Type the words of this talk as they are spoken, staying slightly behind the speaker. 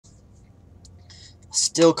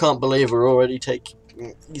Still can't believe we're already taking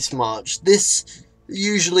this march. This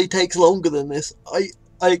usually takes longer than this. I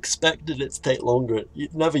expected it to take longer.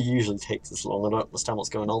 It never usually takes this long. I don't understand what's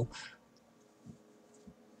going on.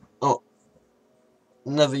 Oh,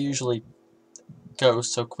 never usually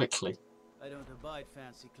goes so quickly. I don't abide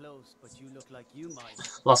fancy clothes, but you look like you might.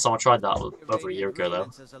 Last time I tried that was over a year ago, though.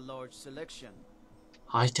 As a large selection.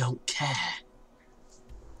 I don't care.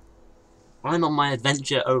 I'm on my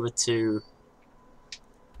adventure over to...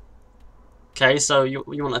 Okay, so you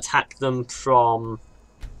want to attack them from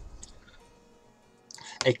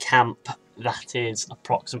a camp that is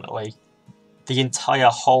approximately the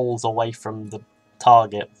entire holes away from the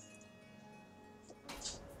target.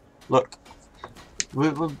 Look,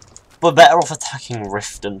 we're better off attacking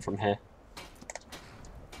Riften from here.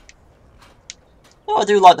 Oh, I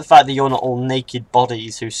do like the fact that you're not all naked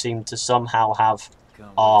bodies who seem to somehow have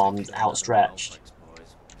arms outstretched.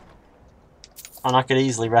 And I could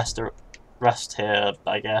easily rest here,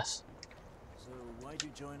 I guess. So why'd you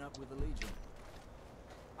join up with the Legion?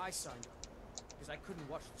 I signed up because I couldn't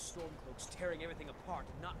watch the Stormcloaks tearing everything apart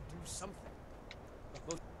and not do something.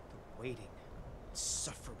 But the waiting,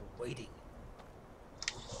 insufferable waiting.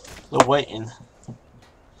 The waiting.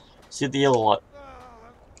 See the yellow light.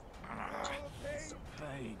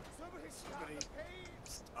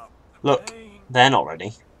 Look, they're not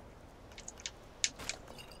ready.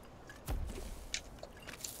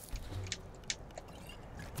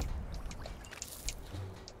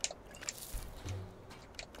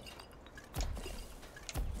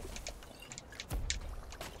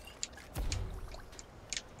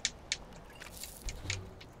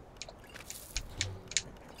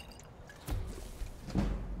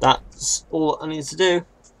 That's all I need to do.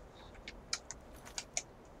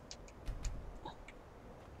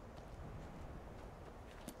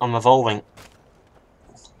 I'm evolving.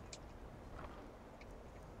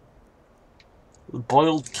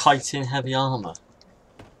 Boiled kite in heavy armor.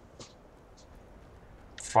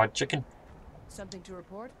 Fried chicken. Something to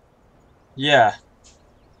report? Yeah.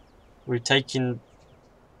 We're taking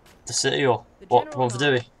the city, or what for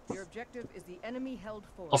doing? Your objective is the enemy held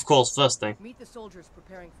fort. Of course, first thing. Meet the soldiers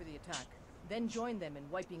preparing for the attack. Then join them in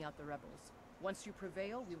wiping out the rebels. Once you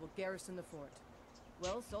prevail, we will garrison the fort.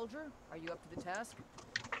 Well, soldier, are you up to the task?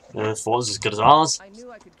 The fort is as good as ours. I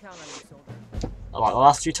knew I could count on you, soldier. Like the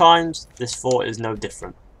last few times, this fort is no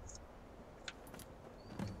different.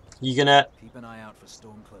 You gonna keep an eye out for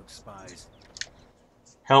Stormcloak spies.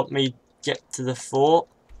 Help me get to the fort?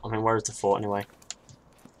 I mean, where is the fort anyway?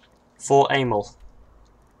 Fort Amel.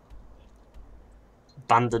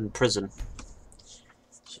 Abandoned prison.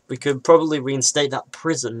 We could probably reinstate that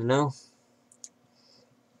prison, you know?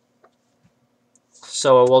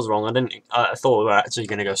 So I was wrong. I thought we were actually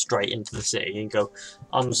going to go straight into the city and go,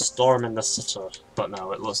 I'm storming the city. But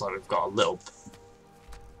no, it looks like we've got the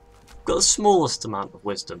smallest amount of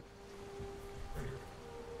wisdom.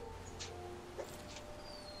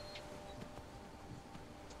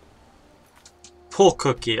 Poor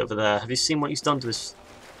Cookie over there. Have you seen what he's done to his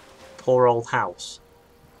poor old house?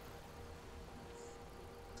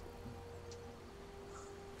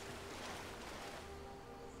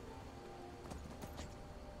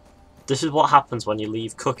 This is what happens when you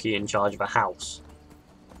leave Cookie in charge of a house.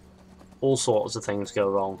 All sorts of things go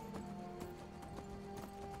wrong.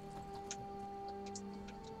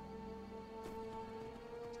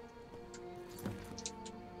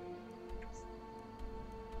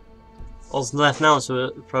 All's left now to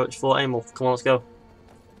approach Fort Amel. Come on, let's go.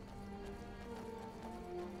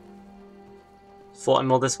 Fort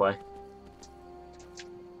Amel this way.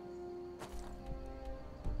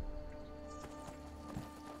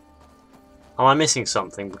 Am I missing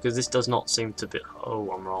something? Because this does not seem to be...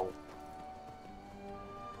 Oh, I'm wrong.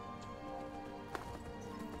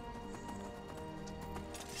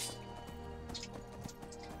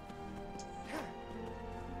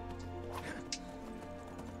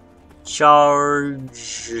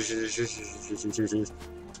 Charge!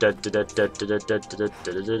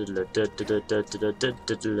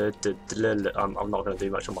 I'm not going to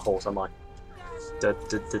do much on my horse, am I?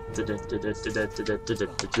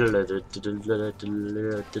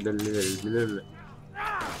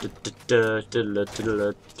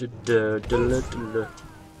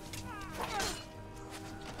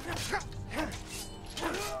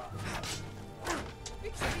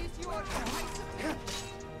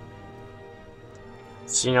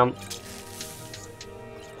 See,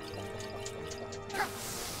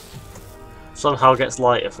 somehow gets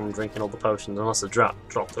lighter from drinking all the potions, unless I drop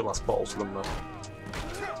the last bottles from them though.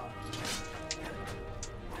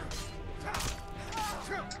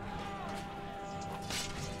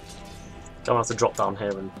 Gonna have to drop down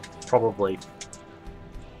here and probably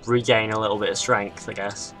regain a little bit of strength, I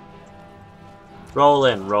guess. Roll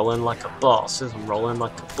in like a boss, and roll in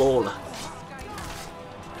like a baller.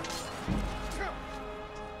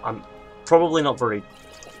 I'm probably not very...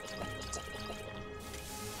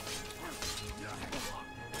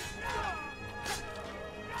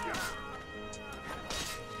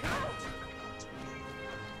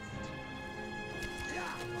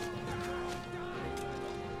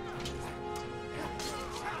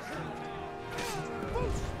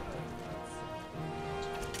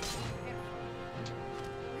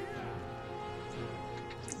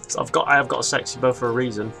 I have got a sexy bow for a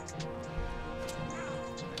reason.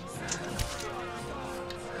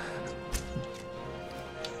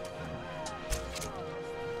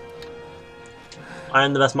 I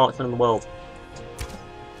am the best marksman in the world.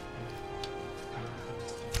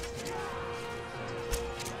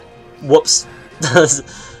 Whoops.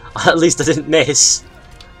 At least I didn't miss.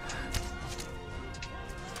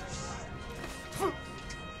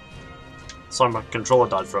 Sorry, my controller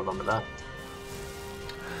died for a moment there.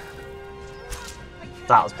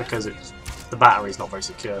 That was because the battery's not very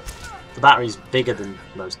secure. The battery's bigger than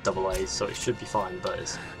most AA's, so it should be fine, but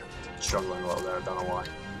it's struggling a little there, I don't know why.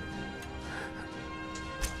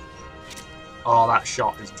 Oh, that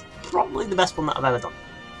shot is probably the best one that I've ever done.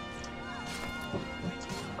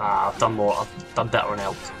 I've done more, I've done better on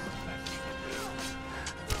elk.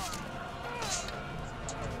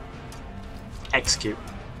 Execute.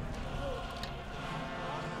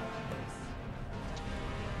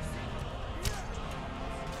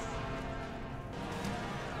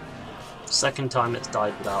 Second time it's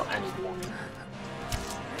died without any warning.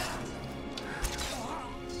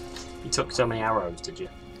 You took so many arrows, did you?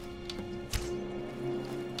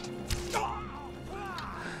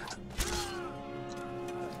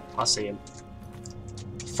 I see him.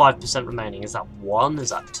 5% remaining. Is that 1? Is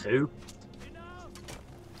that 2?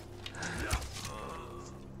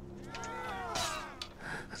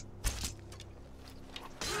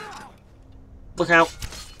 Look out!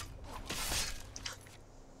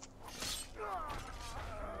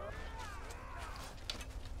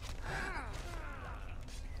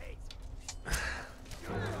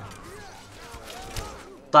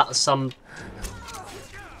 That's some...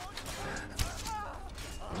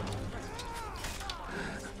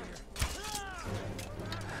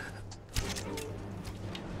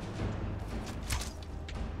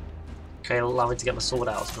 Okay, allow me to get my sword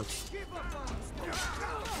out.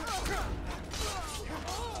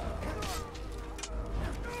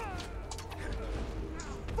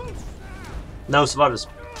 No survivors.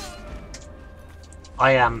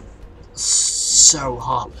 I am so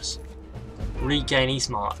heartless. Regain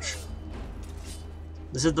East March.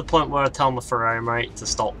 This is the point where I tell my Ferrari mate to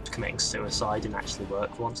stop committing suicide and actually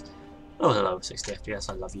work for once. Oh, hello, 60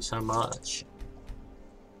 FPS, I love you so much.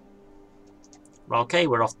 Well, okay,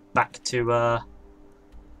 we're off back to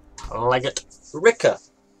Legate Ricker.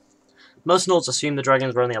 Most Nords assume the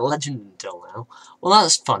dragons were only a legend until now. Well,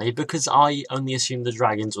 that's funny because I only assumed the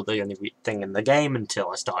dragons were the only thing in the game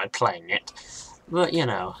until I started playing it. But, you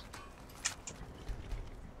know.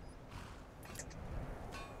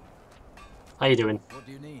 How you doing? What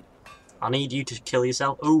do you need? I need you to kill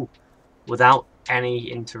yourself. Ooh, without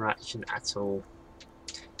any interaction at all.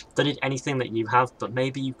 Don't need anything that you have, but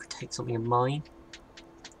maybe you could take something of mine.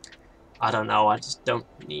 I don't know, I just don't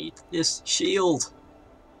need this shield.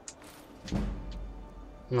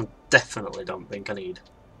 I definitely don't think I need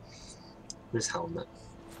this helmet.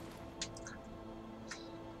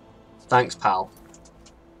 Thanks, pal.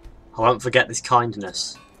 I won't forget this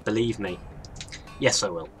kindness. Believe me. Yes, I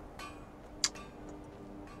will.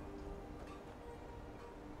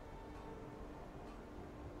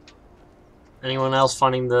 Anyone else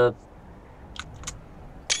finding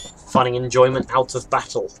enjoyment out of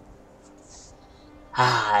battle?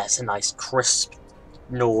 Ah, it's a nice crisp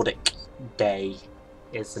Nordic day,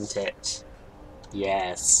 isn't it?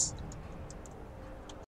 Yes.